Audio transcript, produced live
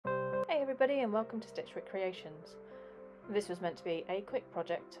everybody and welcome to Stitch Rick Creations. This was meant to be a quick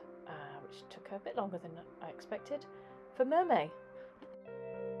project, which took a bit longer than I expected, for Mermay.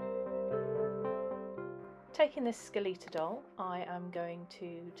 Taking this Skelita doll, I am going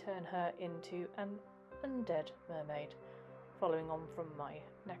to turn her into an Undead Mermaid, following on from my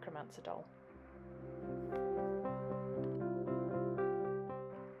necromancer doll.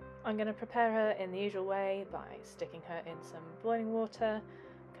 I'm going to prepare her in the usual way by sticking her in some boiling water,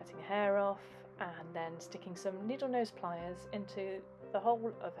 cutting her hair off, and then sticking some needle nose pliers into the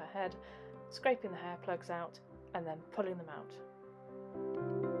whole of her head, scraping the hair plugs out, and then pulling them out.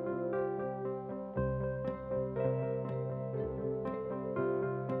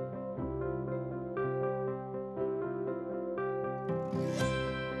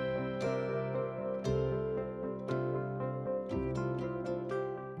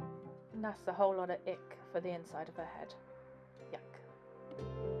 And that's a whole lot of ick for the inside of her head. Yuck.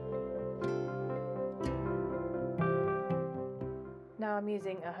 Now I'm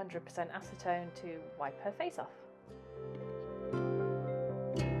using 100% acetone to wipe her face off.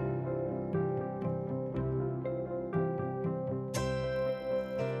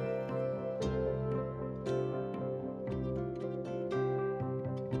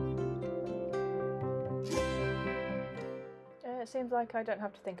 It seems like I don't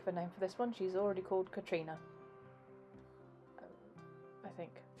have to think of a name for this one. She's already called Katrina. I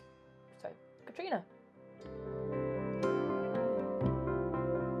think. So, Katrina!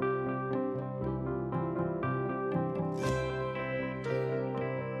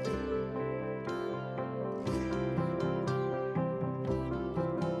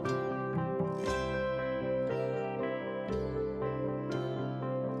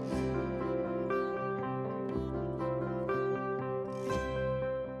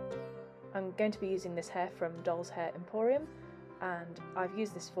 I'm going to be using this hair from Doll's Hair Emporium, and I've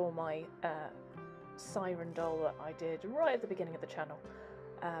used this for my siren doll that I did right at the beginning of the channel,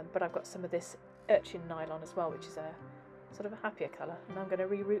 but I've got some of this urchin nylon as well, which is a sort of a happier colour, and I'm going to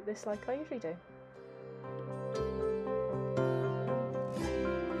reroute this like I usually do.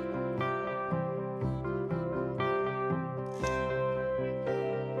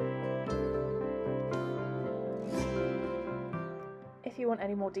 If you want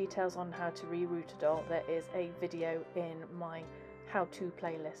any more details on how to reroute a doll, there is a video in my how-to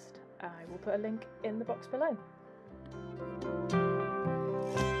playlist. I will put a link in the box below.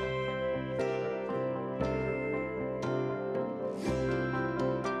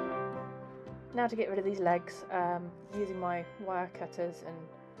 Now to get rid of these legs, using my wire cutters and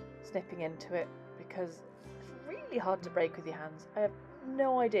snipping into it, because it's really hard to break with your hands. I have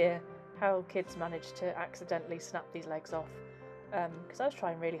no idea how kids manage to accidentally snap these legs off. Because I was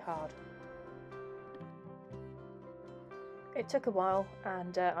trying really hard. It took a while,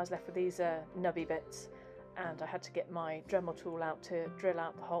 and I was left with these nubby bits, and I had to get my Dremel tool out to drill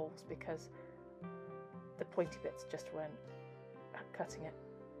out the holes because the pointy bits just weren't cutting it.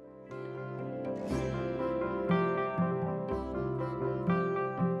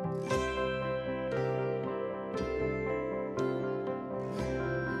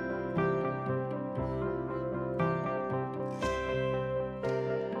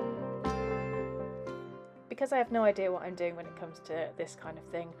 Because I have no idea what I'm doing when it comes to this kind of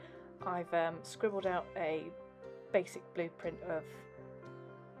thing, I've scribbled out a basic blueprint of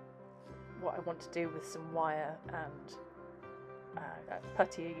what I want to do with some wire and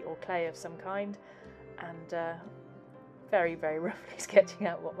putty or clay of some kind, and very, very roughly sketching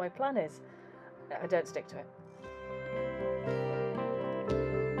out what my plan is. I don't stick to it.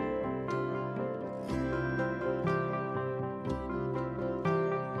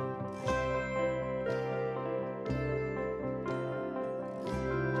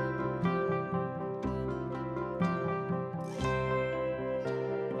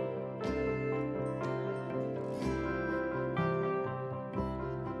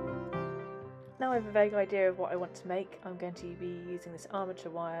 Now I have a vague idea of what I want to make. I'm going to be using this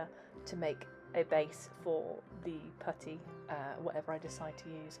armature wire to make a base for the putty, whatever I decide to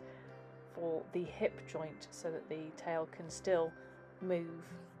use, for the hip joint so that the tail can still move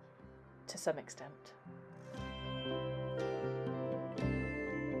to some extent.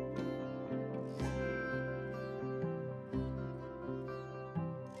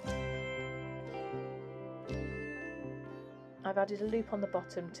 I've added a loop on the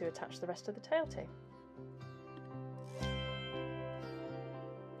bottom to attach the rest of the tail to.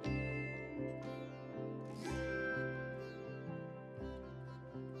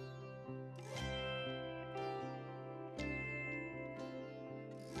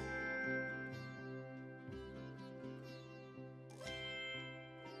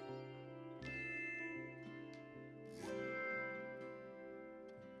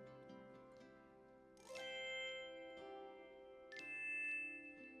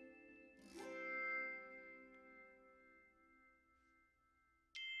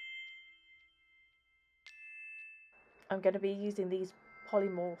 I'm going to be using these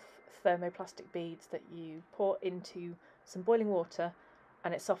polymorph thermoplastic beads that you pour into some boiling water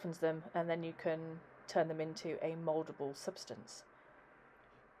and it softens them, and then you can turn them into a mouldable substance.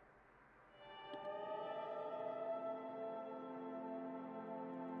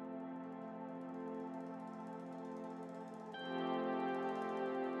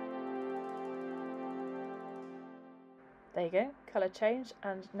 There you go, colour changed,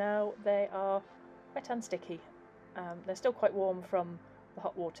 and now they are wet and sticky. They're still quite warm from the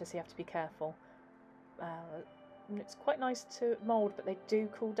hot water, so you have to be careful. It's quite nice to mould, but they do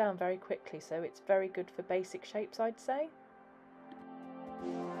cool down very quickly, so it's very good for basic shapes, I'd say.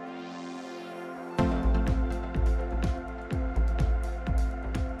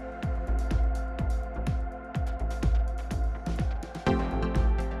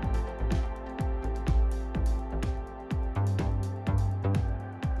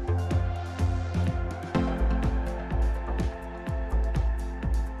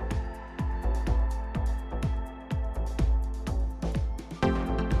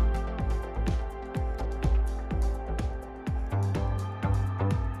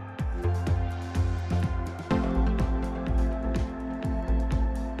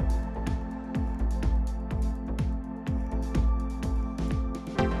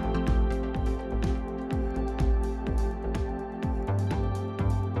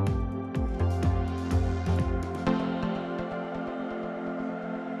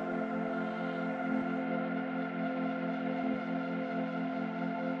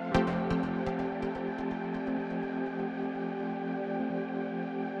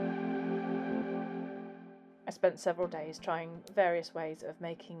 I spent several days trying various ways of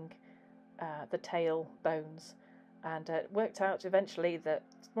making the tail bones, and it worked out eventually that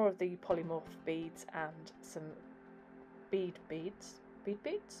more of the polymorph beads and some bead beads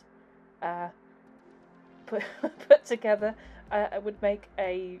put together would make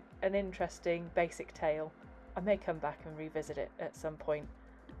an interesting basic tail. I may come back and revisit it at some point.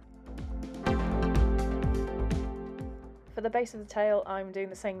 For the base of the tail, I'm doing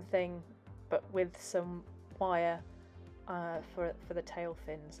the same thing, but with some wire for the tail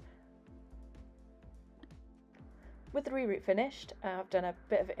fins. With the reroute finished, I've done a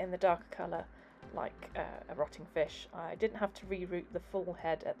bit of it in the darker colour, like a rotting fish. I didn't have to reroute the full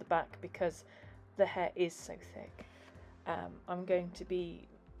head at the back because the hair is so thick. I'm going to be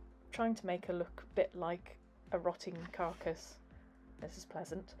trying to make it look a bit like a rotting carcass. This is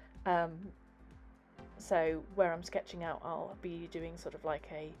pleasant. So where I'm sketching out, I'll be doing sort of like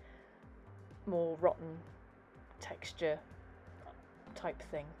a more rotten texture type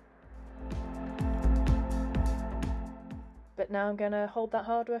thing. But now I'm going to hold that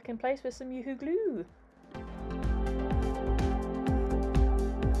hard work in place with some Yoo-hoo glue.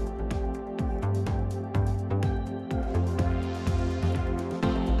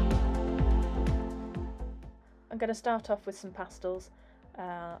 I'm going to start off with some pastels.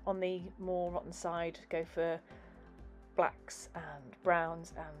 On the more rotten side, go for blacks and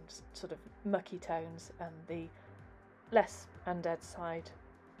browns and sort of mucky tones, and the less undead side,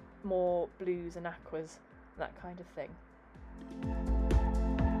 more blues and aquas, that kind of thing.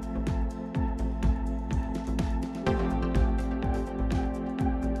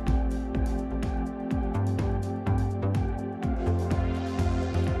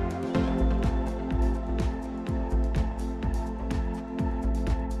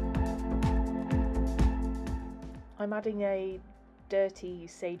 I'm adding a dirty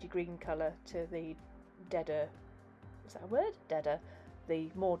sagey green colour to the deader, is that a word? Deader, the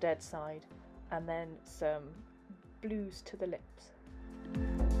more dead side, and then some blues to the lips.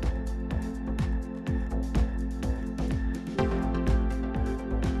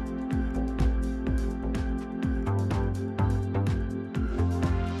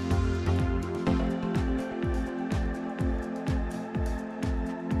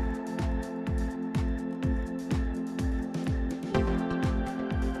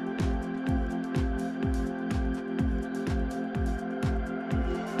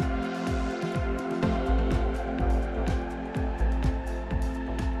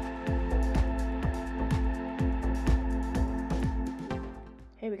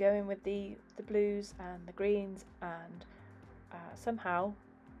 Here we go in with the blues and the greens, and somehow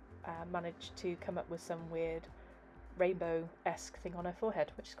managed to come up with some weird rainbow-esque thing on her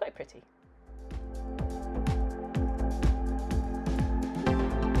forehead, which is quite pretty.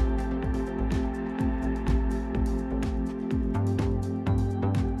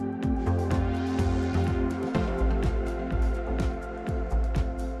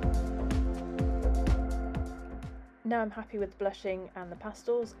 Now I'm happy with the blushing and the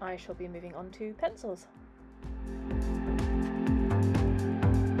pastels, I shall be moving on to pencils.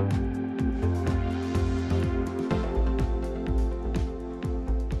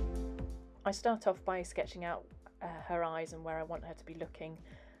 I start off by sketching out her eyes and where I want her to be looking.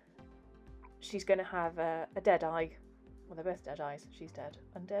 She's going to have a dead eye. Well, they're both dead eyes. She's dead,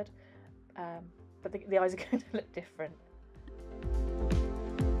 undead. But the eyes are going to look different.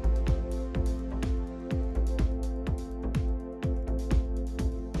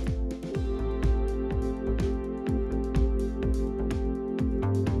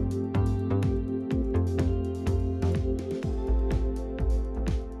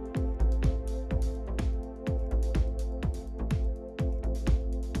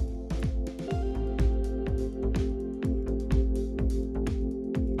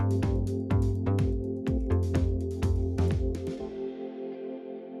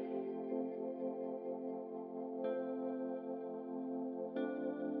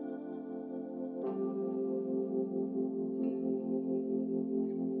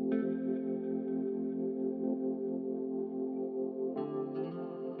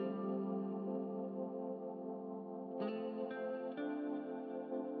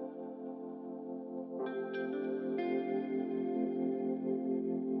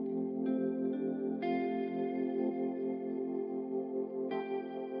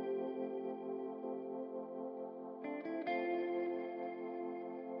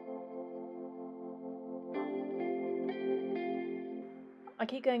 I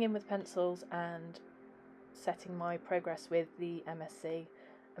keep going in with pencils and setting my progress with the MSC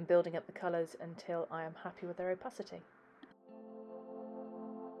and building up the colours until I am happy with their opacity.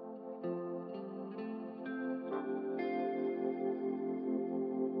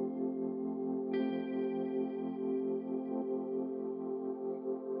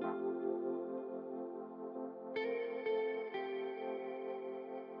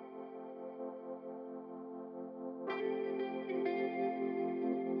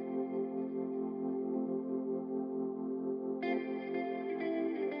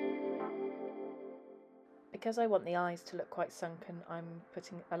 Because I want the eyes to look quite sunken, I'm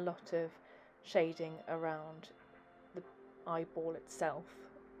putting a lot of shading around the eyeball itself.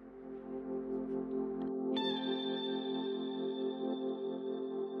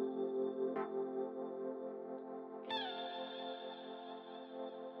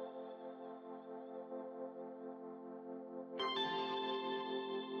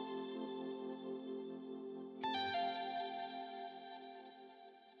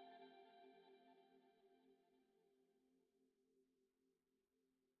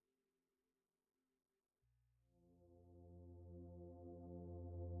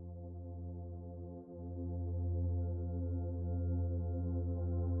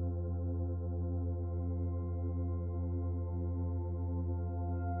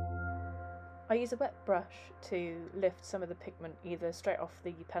 I use a wet brush to lift some of the pigment either straight off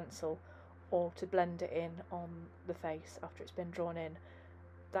the pencil or to blend it in on the face after it's been drawn in.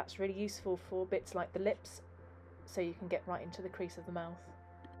 That's really useful for bits like the lips, so you can get right into the crease of the mouth.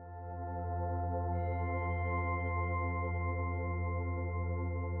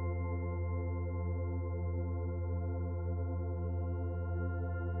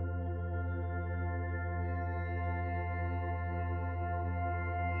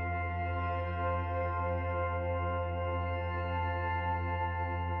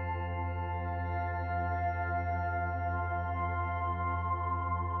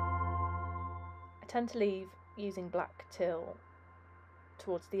 I tend to leave using black till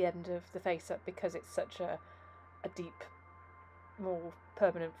towards the end of the face up because it's such a deep, more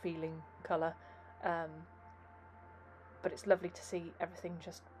permanent feeling colour, but it's lovely to see everything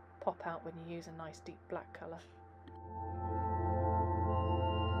just pop out when you use a nice deep black colour.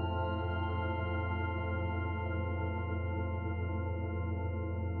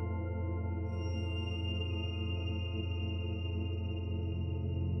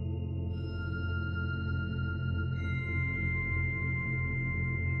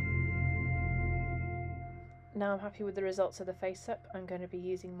 Now I'm happy with the results of the face up. I'm going to be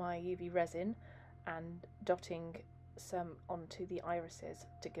using my UV resin and dotting some onto the irises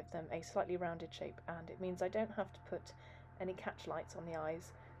to give them a slightly rounded shape, and it means I don't have to put any catch lights on the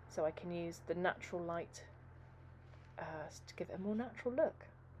eyes, so I can use the natural light to give it a more natural look.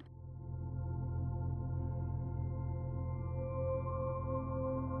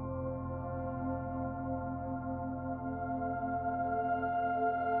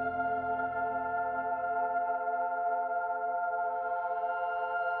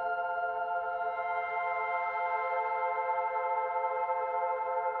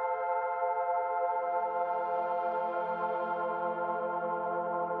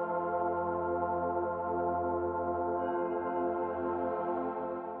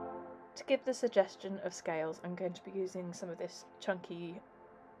 To give the suggestion of scales, I'm going to be using some of this chunky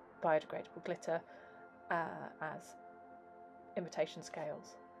biodegradable glitter as imitation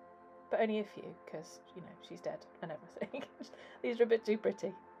scales. But only a few, because, you know, she's dead and everything. These are a bit too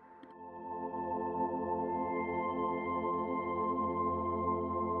pretty.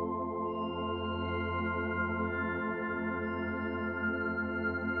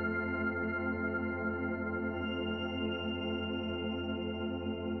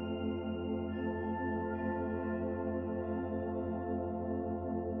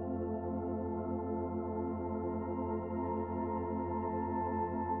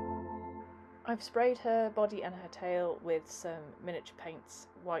 I've sprayed her body and her tail with some miniature paints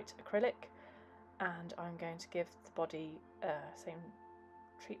white acrylic, and I'm going to give the body same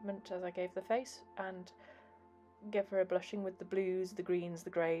treatment as I gave the face, and give her a blushing with the blues, the greens, the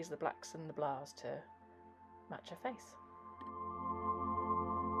greys, the blacks and the blahs to match her face.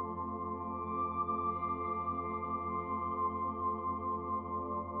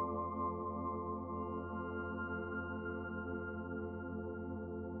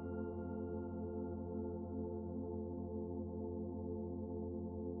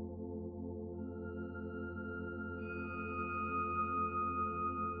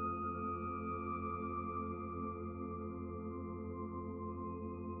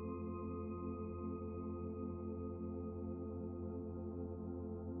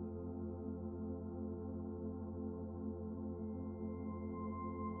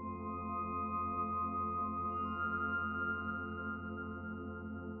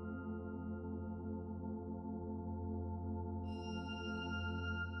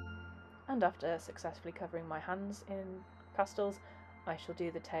 And after successfully covering my hands in pastels, I shall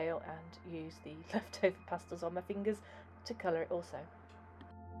do the tail and use the leftover pastels on my fingers to colour it also.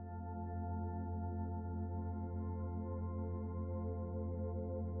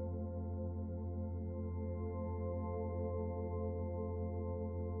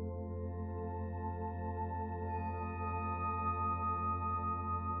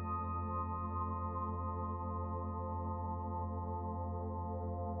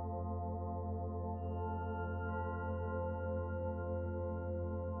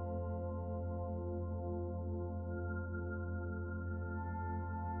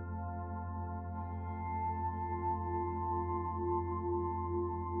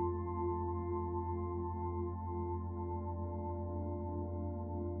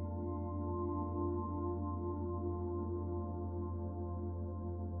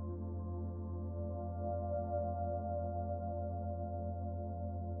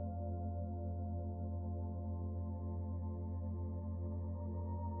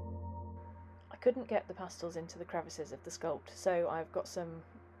 Couldn't get the pastels into the crevices of the sculpt, so I've got some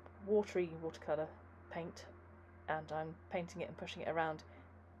watery watercolour paint and I'm painting it and pushing it around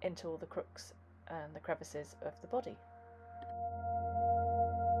into all the crooks and the crevices of the body.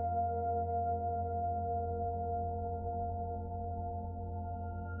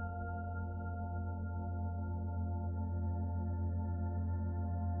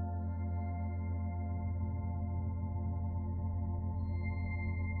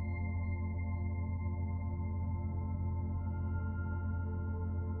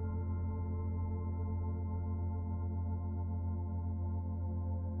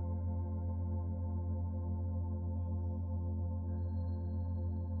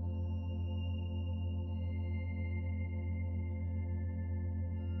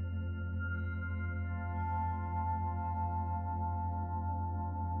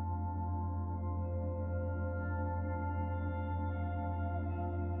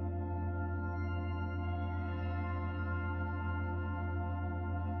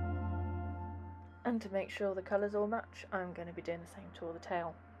 And to make sure the colours all match, I'm going to be doing the same to all the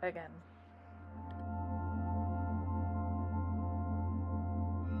tail again.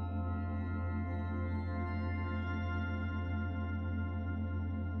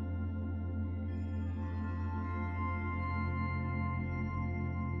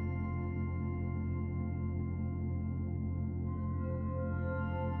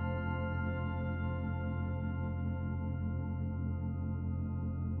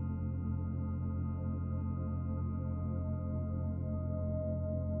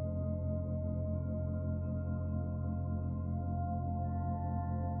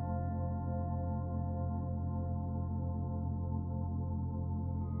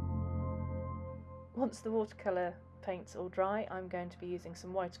 Once the watercolour paint's all dry, I'm going to be using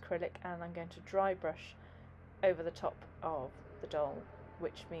some white acrylic and I'm going to dry brush over the top of the doll,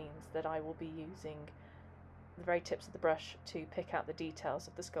 which means that I will be using the very tips of the brush to pick out the details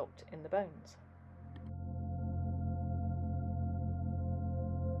of the sculpt in the bones.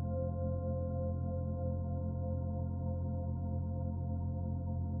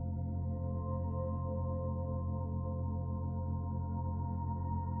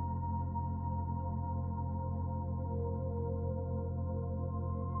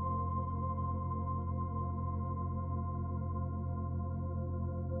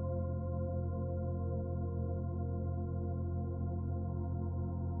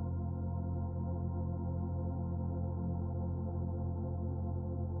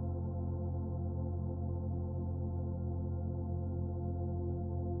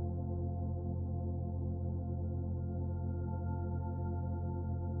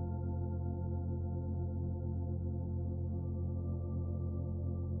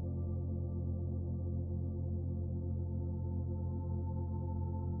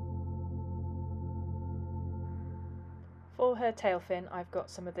 For her tail fin, I've got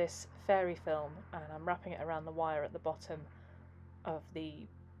some of this fairy film and I'm wrapping it around the wire at the bottom of the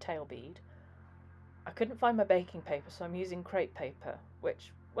tail bead. I couldn't find my baking paper, so I'm using crepe paper,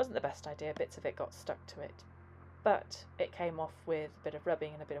 which wasn't the best idea, bits of it got stuck to it. But it came off with a bit of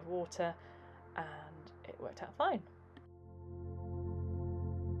rubbing and a bit of water, and it worked out fine.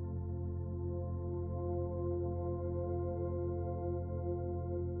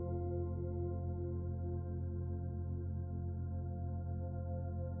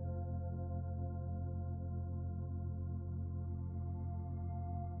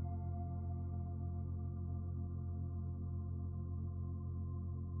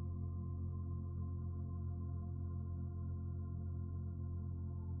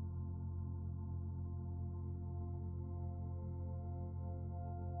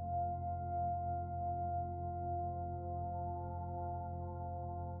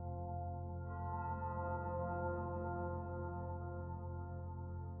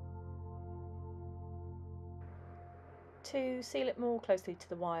 To seal it more closely to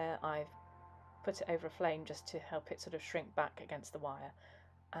the wire, I've put it over a flame just to help it sort of shrink back against the wire,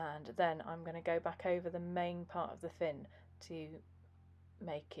 and then I'm going to go back over the main part of the fin to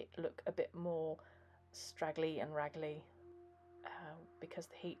make it look a bit more straggly and raggly, because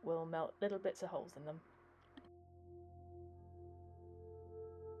the heat will melt little bits of holes in them.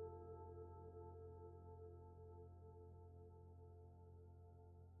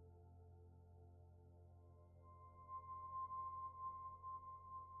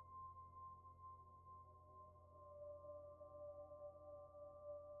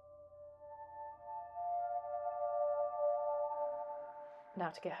 Now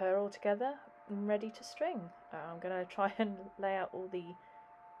to get her all together and ready to string. I'm going to try and lay out all the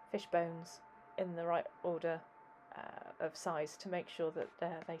fish bones in the right order of size to make sure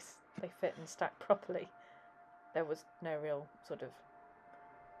that they fit and stack properly. There was no real sort of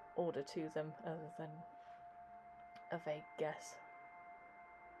order to them other than a vague guess.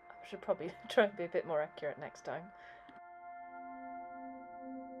 I should probably try and be a bit more accurate next time.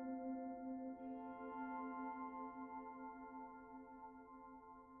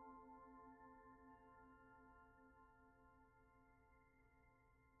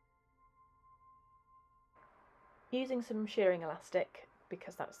 Using some shearing elastic,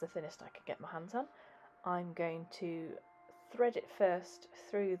 because that's the thinnest I could get my hands on, I'm going to thread it first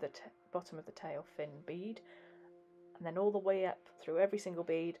through the bottom of the tail fin bead, and then all the way up through every single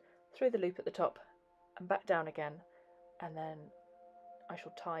bead, through the loop at the top, and back down again, and then I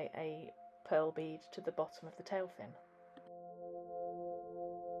shall tie a pearl bead to the bottom of the tail fin.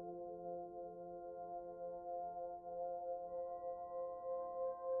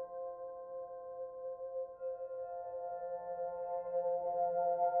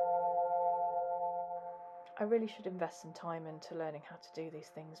 I really should invest some time into learning how to do these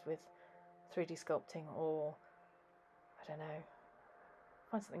things with 3D sculpting, or, I don't know,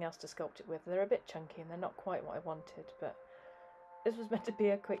 find something else to sculpt it with. They're a bit chunky and they're not quite what I wanted, but this was meant to be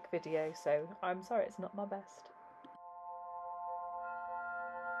a quick video, so I'm sorry it's not my best.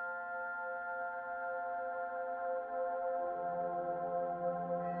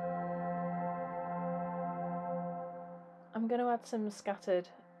 I'm going to add some scattered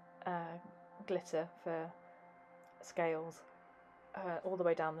glitter for scales all the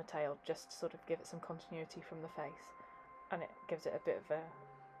way down the tail, just to sort of give it some continuity from the face, and it gives it a bit of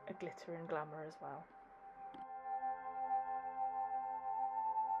a glitter and glamour as well.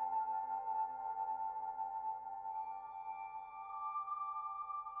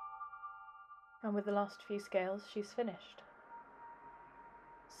 And with the last few scales she's finished.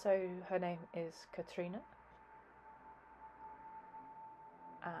 So her name is Katrina,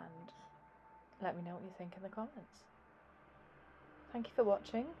 and let me know what you think in the comments. Thank you for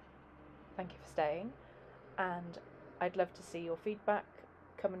watching, thank you for staying, and I'd love to see your feedback.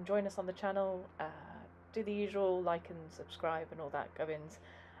 Come and join us on the channel, do the usual like and subscribe and all that gubbins,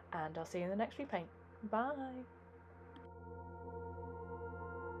 and I'll see you in the next repaint. Bye!